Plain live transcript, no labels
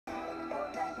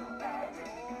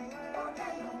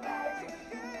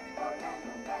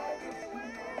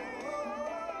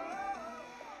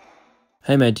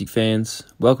Hey Magic fans,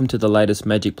 welcome to the latest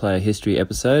Magic Player History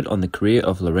episode on the career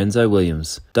of Lorenzo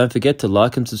Williams. Don't forget to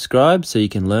like and subscribe so you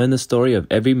can learn the story of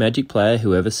every Magic player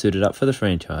who ever suited up for the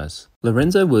franchise.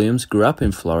 Lorenzo Williams grew up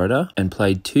in Florida and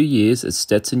played 2 years at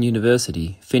Stetson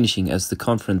University, finishing as the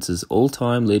conference's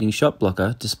all-time leading shot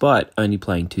blocker despite only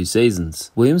playing 2 seasons.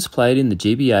 Williams played in the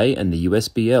GBA and the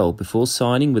USBL before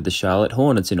signing with the Charlotte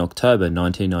Hornets in October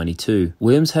 1992.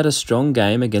 Williams had a strong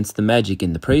game against the Magic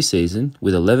in the preseason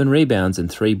with 11 rebounds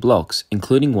and 3 blocks,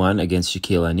 including one against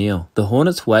Shaquille O'Neal. The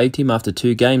Hornets waived him after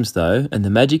 2 games though, and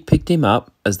the Magic picked him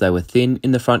up as they were thin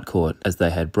in the front court, as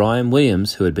they had Brian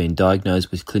Williams, who had been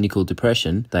diagnosed with clinical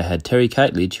depression, they had Terry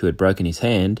Catledge, who had broken his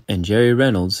hand, and Jerry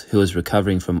Reynolds, who was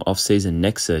recovering from off-season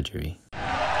neck surgery.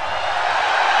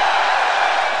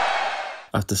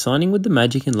 After signing with the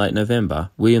Magic in late November,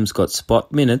 Williams got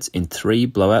spot minutes in 3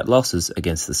 blowout losses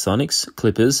against the Sonics,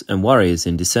 Clippers, and Warriors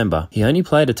in December. He only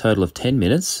played a total of 10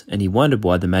 minutes, and he wondered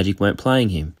why the Magic weren't playing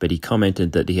him, but he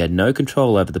commented that he had no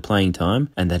control over the playing time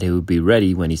and that he would be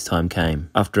ready when his time came.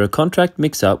 After a contract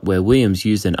mix-up where Williams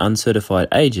used an uncertified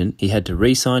agent, he had to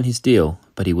re-sign his deal,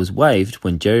 but he was waived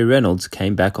when Jerry Reynolds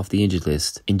came back off the injured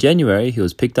list. In January, he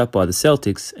was picked up by the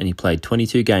Celtics and he played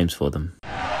 22 games for them.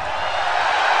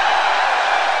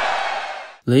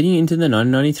 Leading into the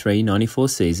 1993-94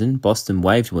 season, Boston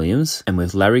waived Williams, and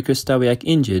with Larry Kristowiak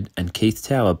injured and Keith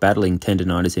Tower battling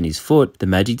tendonitis in his foot, the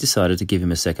Magic decided to give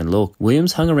him a second look.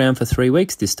 Williams hung around for 3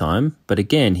 weeks this time, but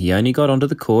again he only got onto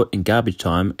the court in garbage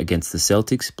time against the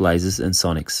Celtics, Blazers and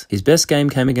Sonics. His best game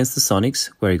came against the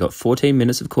Sonics, where he got 14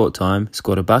 minutes of court time,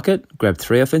 scored a bucket, grabbed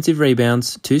 3 offensive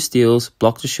rebounds, 2 steals,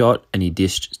 blocked a shot, and he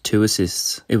dished 2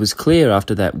 assists. It was clear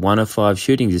after that 1 of 5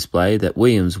 shooting display that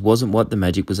Williams wasn't what the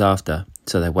Magic was after,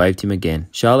 so they waived him again.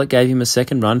 Charlotte gave him a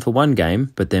second run for 1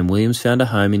 game, but then Williams found a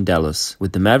home in Dallas.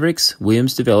 With the Mavericks,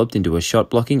 Williams developed into a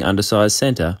shot-blocking undersized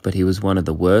center, but he was one of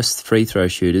the worst free throw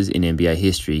shooters in NBA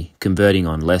history, converting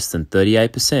on less than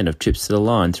 38% of trips to the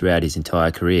line throughout his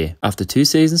entire career. After 2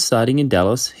 seasons starting in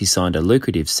Dallas, he signed a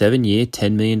lucrative 7-year,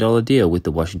 $10 million deal with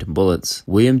the Washington Bullets.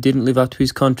 Williams didn't live up to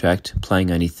his contract,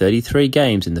 playing only 33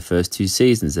 games in the first 2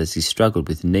 seasons as he struggled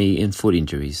with knee and foot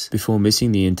injuries, before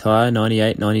missing the entire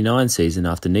 98-99 season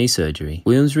after knee surgery.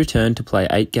 Williams returned to play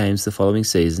 8 games the following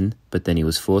season, but then he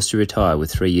was forced to retire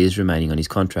with 3 years remaining on his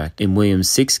contract. In Williams'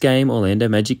 6-game Orlando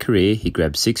Magic career, he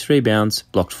grabbed 6 rebounds,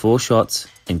 blocked 4 shots,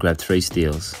 and grabbed 3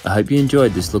 steals. I hope you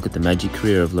enjoyed this look at the Magic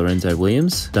career of Lorenzo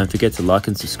Williams. Don't forget to like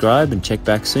and subscribe, and check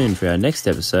back soon for our next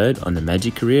episode on the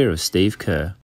Magic career of Steve Kerr.